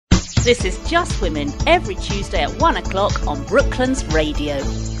This is Just Women, every Tuesday at 1 o'clock on Brooklands Radio.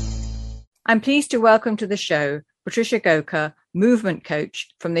 I'm pleased to welcome to the show Patricia Goka, movement coach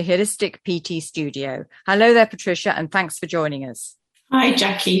from the Holistic PT Studio. Hello there, Patricia, and thanks for joining us. Hi,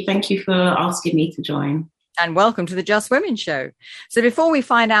 Jackie. Thank you for asking me to join. And welcome to the Just Women show. So before we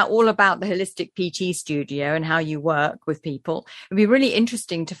find out all about the Holistic PT Studio and how you work with people, it'd be really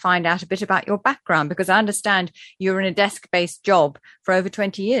interesting to find out a bit about your background, because I understand you're in a desk-based job for over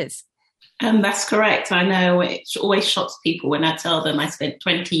 20 years. That's correct. I know it always shocks people when I tell them I spent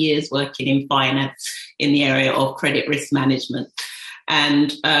 20 years working in finance in the area of credit risk management.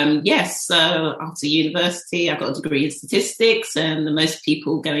 And so after university, I got a degree in statistics, and most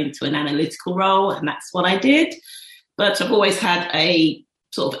people go into an analytical role, and that's what I did. But I've always had a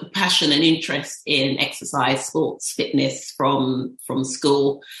sort of passion and interest in exercise, sports, fitness from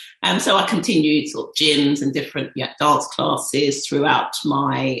school. And so I continued sort of gyms and different dance classes throughout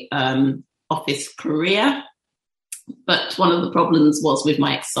my office career. But one of the problems was with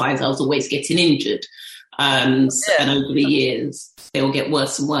my exercise, I was always getting injured. And over the years, they will get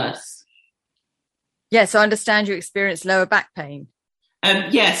worse and worse. Yes, I understand you experienced lower back pain.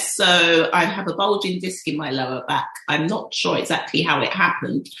 Yes, so I have a bulging disc in my lower back. I'm not sure exactly how it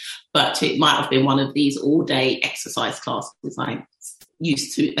happened, but it might have been one of these all-day exercise classes I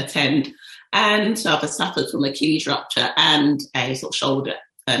used to attend. And so I've suffered from Achilles rupture and a sort of shoulder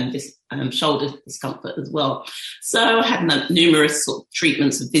discomfort as well. So I had numerous sort of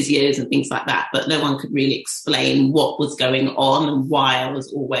treatments and physios and things like that, but no one could really explain what was going on and why I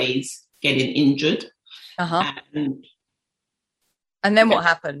was always getting injured. And then what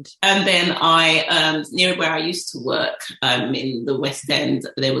happened? And then I, near where I used to work in the West End,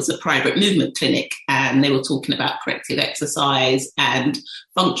 there was a private movement clinic, and they were talking about corrective exercise and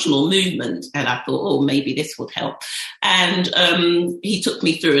functional movement. And I thought, oh, maybe this would help. And he took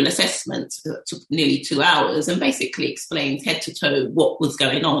me through an assessment that took nearly 2 hours and basically explained head to toe what was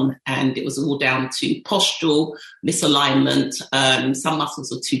going on. And it was all down to postural misalignment. Some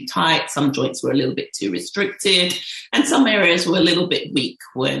muscles were too tight, some joints were a little bit too restricted, and some areas were a little bit weak.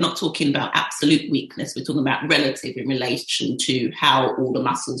 We're not talking about absolute weakness. We're talking about relative in relation to how all the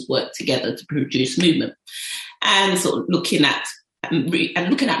muscles work together to produce movement. And sort of looking at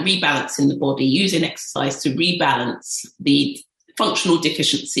rebalancing the body, using exercise to rebalance the functional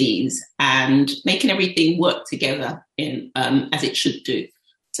deficiencies and making everything work together in as it should do.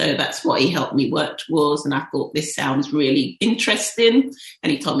 So that's what he helped me work towards. And I thought, this sounds really interesting.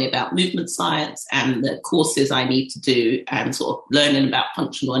 And he told me about movement science and the courses I need to do and sort of learning about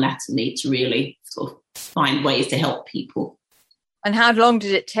functional anatomy to really sort of find ways to help people. And how long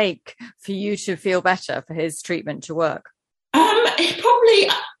did it take for you to feel better, for his treatment to work? Probably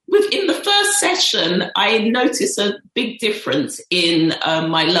within the first session, I noticed a big difference in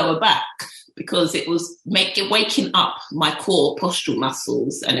my lower back, because it was waking up my core postural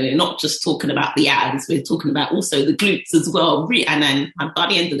muscles. And we're not just talking about the abs, we're talking about also the glutes as well. And then by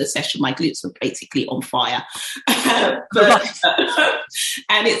the end of the session, my glutes were basically on fire. And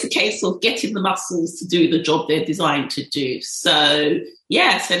it's a case of getting the muscles to do the job they're designed to do. So,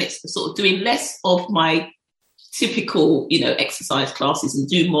 yes, and it's sort of doing less of my typical, exercise classes and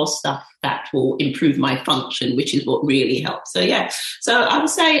do more stuff that will improve my function, which is what really helps. So, yeah. So I would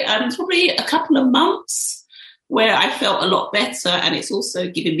say probably a couple of months where I felt a lot better, and it's also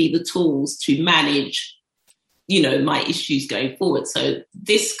given me the tools to manage, my issues going forward. So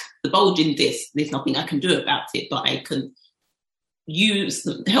the bulging disc, there's nothing I can do about it, but I can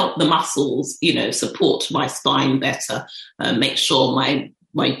help the muscles, support my spine better, make sure my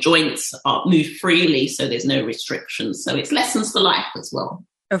joints move freely, so there's no restrictions. So it's lessons for life as well.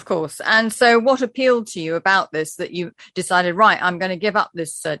 Of course. And so what appealed to you about this, that you decided, right, I'm going to give up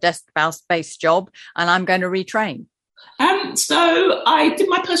this desk-based job and I'm going to retrain? So I did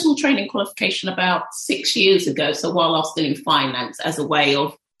my personal training qualification about 6 years ago. So while I was still in finance, as a way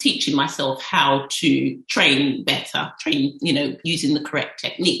of teaching myself how to train better, using the correct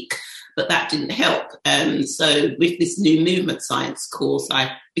technique. But that didn't help. So with this new movement science course,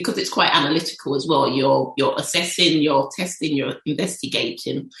 because it's quite analytical as well, you're assessing, you're testing, you're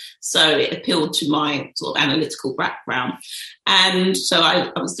investigating. So it appealed to my sort of analytical background. And so I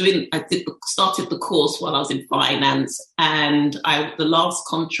started the course while I was in finance, and the last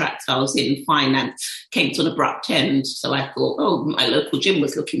contract I was in finance came to an abrupt end. So I thought, my local gym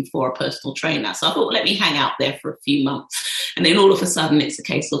was looking for a personal trainer. So I thought, let me hang out there for a few months. And then all of a sudden it's a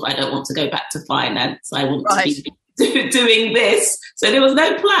case of, I don't want to go back to finance. I want to be doing this. So there was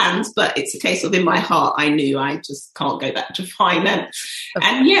no plans, but it's a case of, in my heart, I knew I just can't go back to finance. Okay.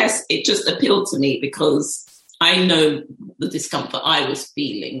 And yes, it just appealed to me because I know the discomfort I was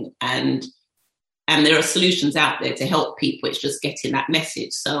feeling, and there are solutions out there to help people. It's just getting that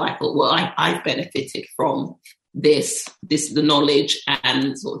message. So I thought, well, I've benefited from the knowledge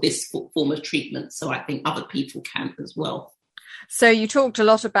and sort of this form of treatment. So I think other people can as well. So you talked a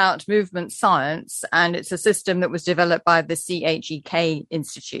lot about movement science, and it's a system that was developed by the CHEK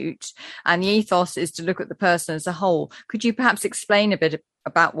Institute, and the ethos is to look at the person as a whole. Could you perhaps explain a bit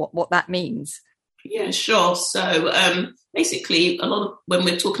about what that means? Yeah, sure. So basically, when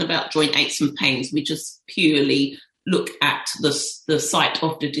we're talking about joint aches and pains, we just purely look at the site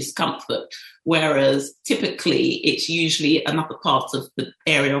of the discomfort, whereas typically it's usually another part of the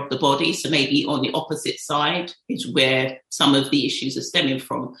area of the body. So maybe on the opposite side is where some of the issues are stemming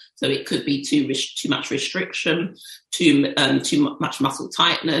from. So it could be too much restriction, too much muscle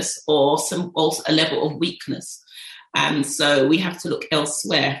tightness, or a level of weakness. And so we have to look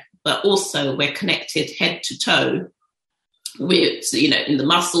elsewhere. But also we're connected head to toe with, in the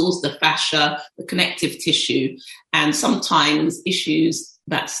muscles, the fascia, the connective tissue, and sometimes issues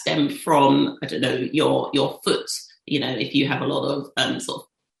that stem from, your foot. If you have a lot of sort of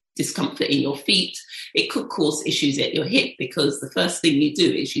discomfort in your feet, it could cause issues at your hip, because the first thing you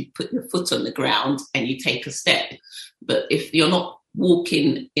do is you put your foot on the ground and you take a step. But if you're not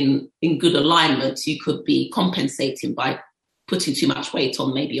walking in good alignment, you could be compensating by putting too much weight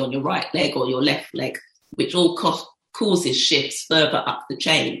on maybe on your right leg or your left leg, which all causes shifts further up the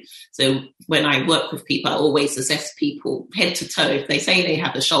chain. So when I work with people, I always assess people head to toe. If they say they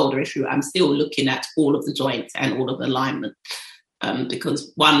have a shoulder issue, I'm still looking at all of the joints and all of the alignment,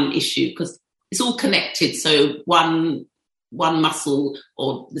 because it's all connected. So one muscle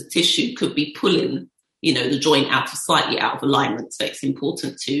or the tissue could be pulling, the joint slightly out of alignment. So it's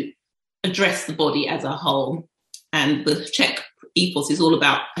important to address the body as a whole. And the CHEK ethos is all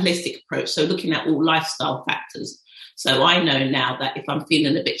about a holistic approach, so looking at all lifestyle factors. So I know now that if I'm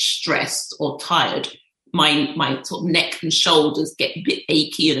feeling a bit stressed or tired, my sort of neck and shoulders get a bit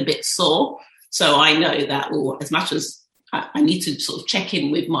achy and a bit sore. So I know that, as much as I need to sort of check in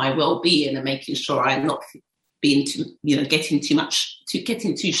with my well-being and making sure I'm not being getting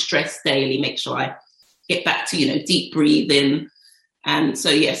too stressed daily, make sure I get back to, deep breathing. And so,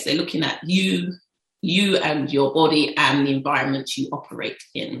 yes, they're looking at you and your body and the environment you operate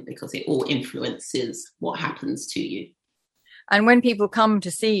in, because it all influences what happens to you. And when people come to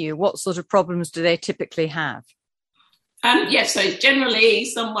see you, what sort of problems do they typically have? So generally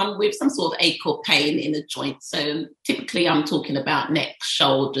someone with some sort of ache or pain in a joint. So typically I'm talking about neck,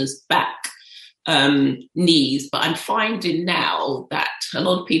 shoulders, back, knees. But I'm finding now that a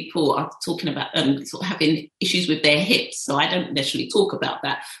lot of people are talking about sort of having issues with their hips. So I don't necessarily talk about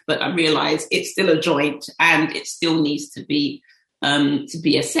that, but I realise it's still a joint and it still needs to be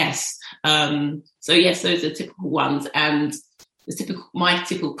assessed. So yes, those are typical ones. And my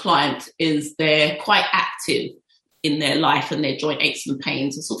typical client is they're quite active in their life, and their joint aches and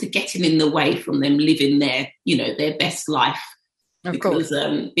pains are sort of getting in the way from them living their best life. Of because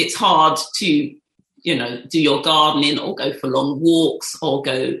it's hard to, do your gardening or go for long walks or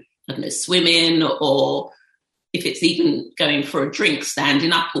go, swimming, or if it's even going for a drink,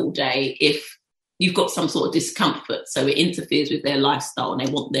 standing up all day, if you've got some sort of discomfort. So it interferes with their lifestyle, and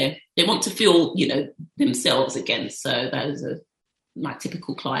they want to feel, themselves again. So those are my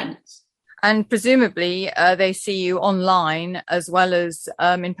typical clients. And presumably they see you online as well as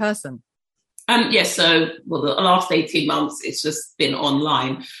in person. Yes, so the last 18 months it's just been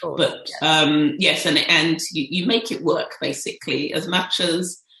online, but yes, and you make it work basically, as much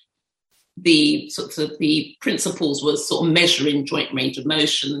as the sorts of the principles was sort of measuring joint range of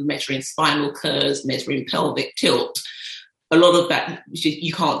motion, measuring spinal curves, measuring pelvic tilt. A lot of that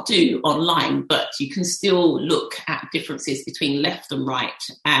you can't do online, but you can still look at differences between left and right,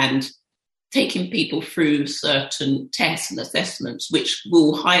 and taking people through certain tests and assessments, which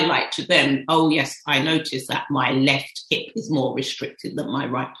will highlight to them, oh yes, I noticed that my left hip is more restricted than my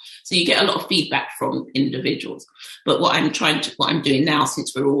right. So you get a lot of feedback from individuals. But what I'm doing now,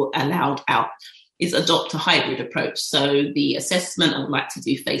 since we're all allowed out, is adopt a hybrid approach. So the assessment I would like to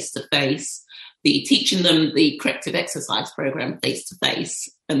do face-to-face, the teaching them the corrective exercise program face-to-face,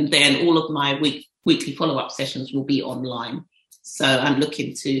 and then all of my weekly follow-up sessions will be online. So I'm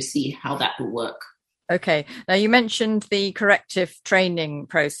looking to see how that will work. Okay. Now, you mentioned the corrective training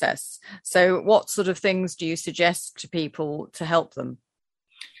process. So what sort of things do you suggest to people to help them?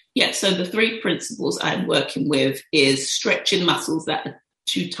 Yeah, so the 3 principles I'm working with is stretching muscles that are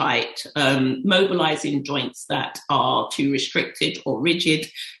too tight, mobilizing joints that are too restricted or rigid,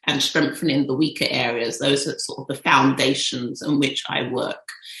 and strengthening the weaker areas. Those are sort of the foundations on which I work.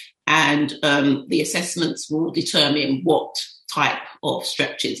 And the assessments will determine what type of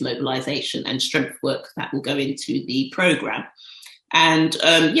stretches, mobilization and strength work that will go into the program. And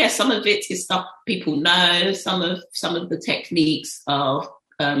some of it is stuff people know. Some of the techniques are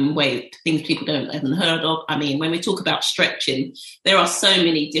things people haven't heard of. I mean, when we talk about stretching, there are so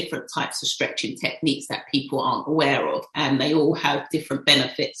many different types of stretching techniques that people aren't aware of, and they all have different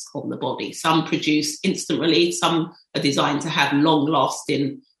benefits on the body. Some produce instant relief, some are designed to have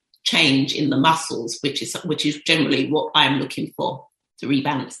long-lasting change in the muscles, which is generally what I'm looking for to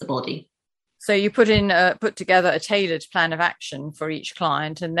rebalance the body. So you put together a tailored plan of action for each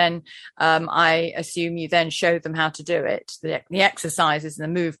client, and then I assume you then show them how to do it, the exercises and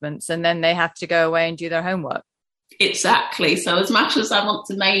the movements, and then they have to go away and do their homework. Exactly. So as much as I want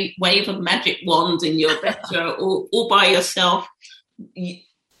to wave a magic wand and you're better all by yourself,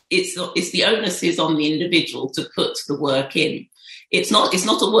 it's the onus is on the individual to put the work in. It's not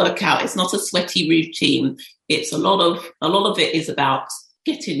a workout. It's not a sweaty routine. It's a lot of it is about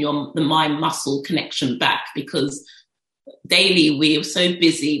getting the mind-muscle connection back, because daily we're so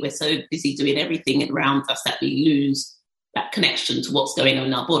busy doing everything around us that we lose that connection to what's going on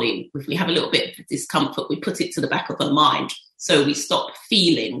in our body. If we have a little bit of discomfort, we put it to the back of our mind. So we stop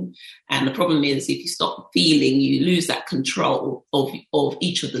feeling. And the problem is, if you stop feeling, you lose that control of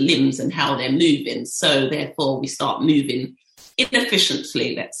each of the limbs and how they're moving. So therefore we start moving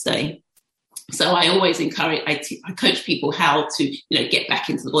inefficiently, let's say. So I always encourage, I coach people how to, get back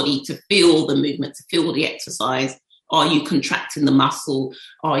into the body, to feel the movement, to feel the exercise. Are you contracting the muscle?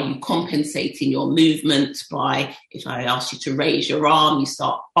 Are you compensating your movement by, if I ask you to raise your arm, you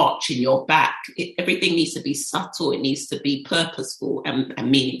start arching your back? Everything needs to be subtle. It needs to be purposeful and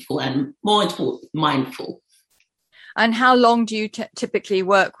meaningful, and more important, mindful. And how long do you typically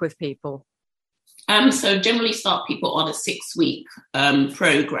work with people? So generally start people on a 6-week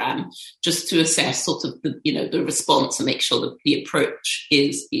program, just to assess sort of the response and make sure that the approach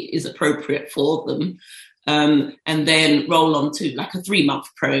is appropriate for them. And then roll on to like a 3-month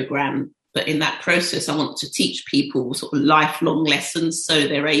program. But in that process, I want to teach people sort of lifelong lessons, so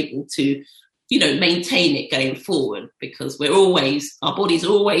they're able to, maintain it going forward, because our bodies are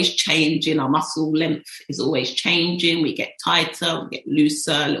always changing. Our muscle length is always changing. We get tighter, we get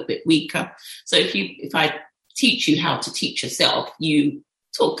looser, a little bit weaker. So if I teach you how to teach yourself, you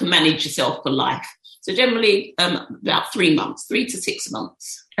can manage yourself for life. So generally about 3 months, 3 to 6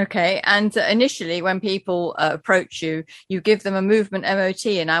 months. Okay. And initially when people approach you, you give them a movement MOT.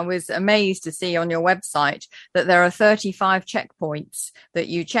 And I was amazed to see on your website that there are 35 checkpoints that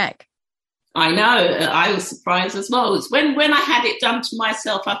you check. I know. I was surprised as well. It's when I had it done to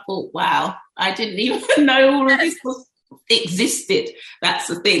myself, I thought, wow, I didn't even know all of this existed. That's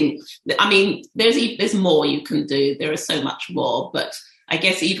the thing. I mean, there's more you can do. There is so much more, but I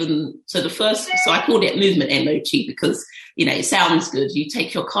guess so I called it movement MOT because, it sounds good. You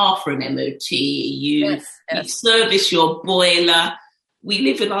take your car for an MOT, you service your boiler. We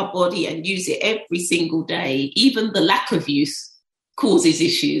live in our body and use it every single day. Even the lack of use causes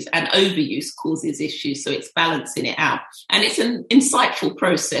issues, and overuse causes issues. So it's balancing it out. And it's an insightful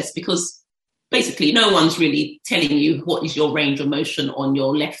process, because basically no one's really telling you what is your range of motion on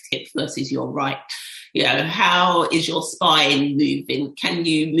your left hip versus your right. How is your spine moving? Can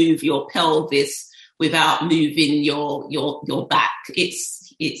you move your pelvis without moving your back?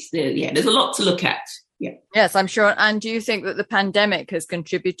 There's a lot to look at. Yeah. Yes, I'm sure. And do you think that the pandemic has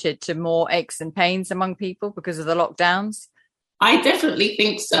contributed to more aches and pains among people because of the lockdowns? I definitely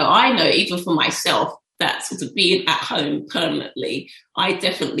think so. I know, even for myself, that sort of being at home permanently, I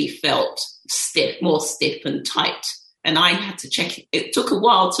definitely felt more stiff and tight. And I had to check. It took a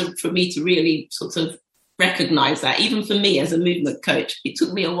while for me to really sort of recognize that. Even for me as a movement coach, it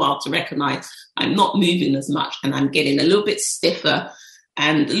took me a while to recognize I'm not moving as much, and I'm getting a little bit stiffer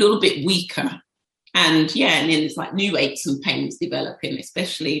and a little bit weaker. And then it's like new aches and pains developing,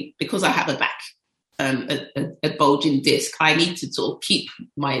 especially because I have a back. A bulging disc. I need to sort of keep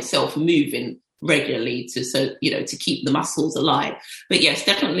myself moving regularly to keep the muscles alive. But yes,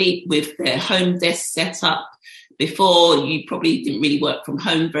 definitely with their home desk set up. Before, you probably didn't really work from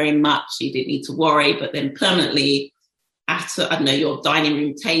home very much. You didn't need to worry. But then permanently at your dining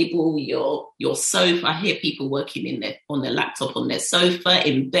room table, your sofa. I hear people working on their laptop, on their sofa,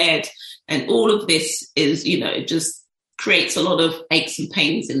 in bed, and all of this is just creates a lot of aches and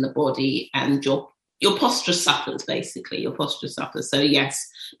pains in the body, and your posture suffers, basically. Your posture suffers. So, yes,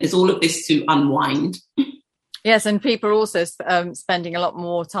 there's all of this to unwind. Yes, and people are also spending a lot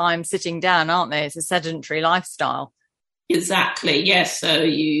more time sitting down, aren't they? It's a sedentary lifestyle. Exactly. Yes. So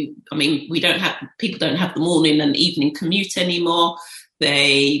people don't have the morning and evening commute anymore.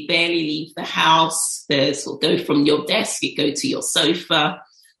 They barely leave the house. They sort of go from your desk, you go to your sofa.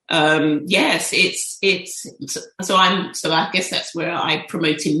 Yes, so I guess that's where I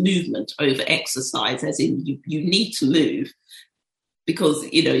promoted movement over exercise, as in you need to move, because,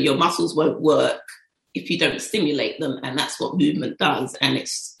 your muscles won't work if you don't stimulate them. And that's what movement does. And it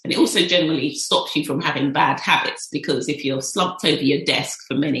also generally stops you from having bad habits, because if you're slumped over your desk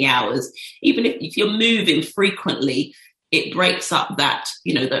for many hours, even if you're moving frequently, it breaks up that,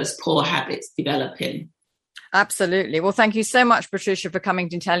 those poor habits developing. Absolutely. Well, thank you so much, Patricia, for coming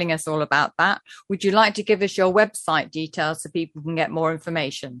and telling us all about that. Would you like to give us your website details so people can get more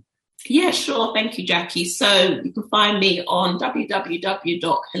information? Yeah, sure. Thank you, Jackie. So you can find me on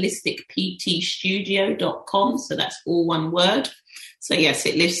www.holisticptstudio.com. So that's all one word. So yes,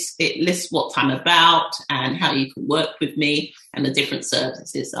 it lists what I'm about and how you can work with me and the different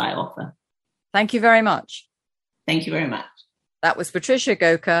services I offer. Thank you very much. Thank you very much. That was Patricia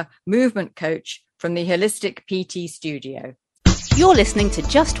Goka, movement coach from the Holistic PT Studio. You're listening to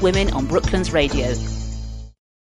Just Women on Brooklands Radio.